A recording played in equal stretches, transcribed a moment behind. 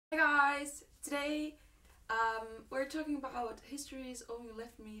Hey guys! Today we're talking about History's All You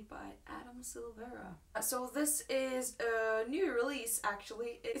Left Me by Adam Silvera. So this is a new release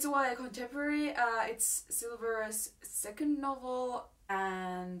actually. It's a YA contemporary. It's Silvera's second novel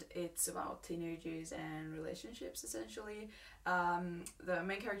and it's about teenagers and relationships essentially. The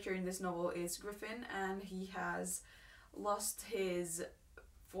main character in this novel is Griffin and he has lost his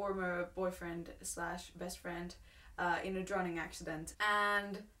former boyfriend slash best friend in a drowning accident.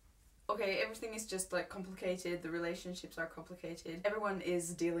 And okay, everything is just like complicated, the relationships are complicated. Everyone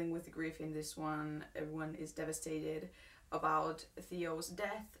is dealing with grief in this one, everyone is devastated about Theo's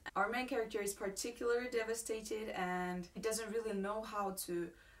death. Our main character is particularly devastated and he doesn't really know how to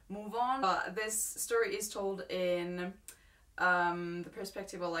move on. This story is told in the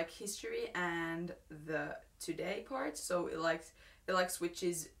perspective of like history and the today part, so it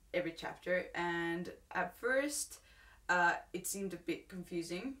switches every chapter, and at first it seemed a bit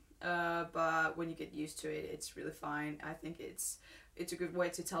confusing. But when you get used to it, it's really fine. I think it's a good way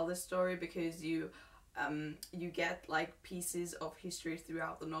to tell this story because you get like pieces of history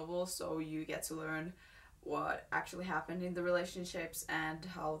throughout the novel, so you get to learn what actually happened in the relationships and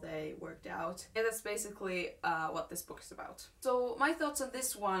how they worked out. Yeah, that's basically what this book is about. So my thoughts on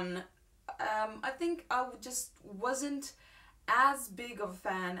this one, I think I just wasn't as big of a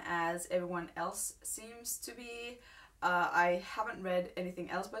fan as everyone else seems to be. I haven't read anything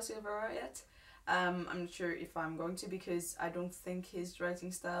else by Silvera yet. I'm not sure if I'm going to because I don't think his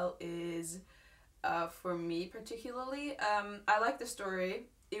writing style is for me particularly. I like the story.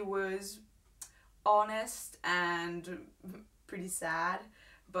 It was honest and pretty sad,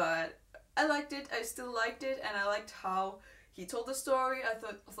 but I liked it. I still liked it, and I liked how he told the story. I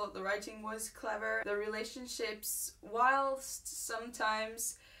thought the writing was clever. The relationships, whilst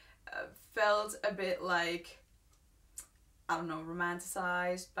sometimes felt a bit like, I don't know,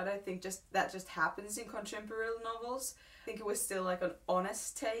 romanticized, but I think that just happens in contemporary novels. I think it was still like an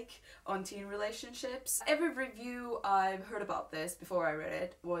honest take on teen relationships. Every review I've heard about this before I read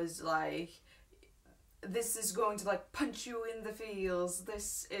it was like, this is going to like punch you in the feels,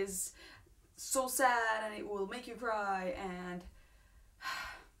 this is so sad and it will make you cry, and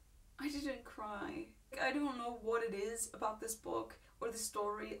I didn't cry. I don't know what it is about this book or the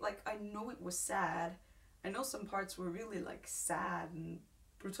story. Like, I know it was sad. I know some parts were really like sad and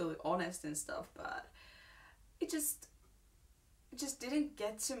brutally honest and stuff, but it just didn't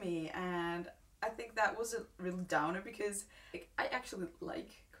get to me, and I think that was a real downer because like, I actually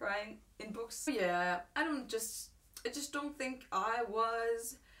like crying in books. Yeah, I just don't think I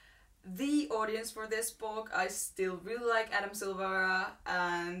was the audience for this book. I still really like Adam Silvera,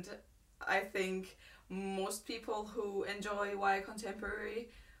 and I think most people who enjoy YA contemporary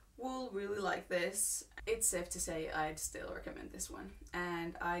will really like this. It's safe to say I'd still recommend this one,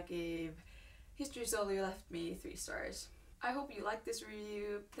 and I gave History's All You Left Me 3 stars. I hope you liked this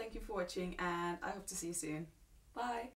review. Thank you for watching, and I hope to see you soon. Bye!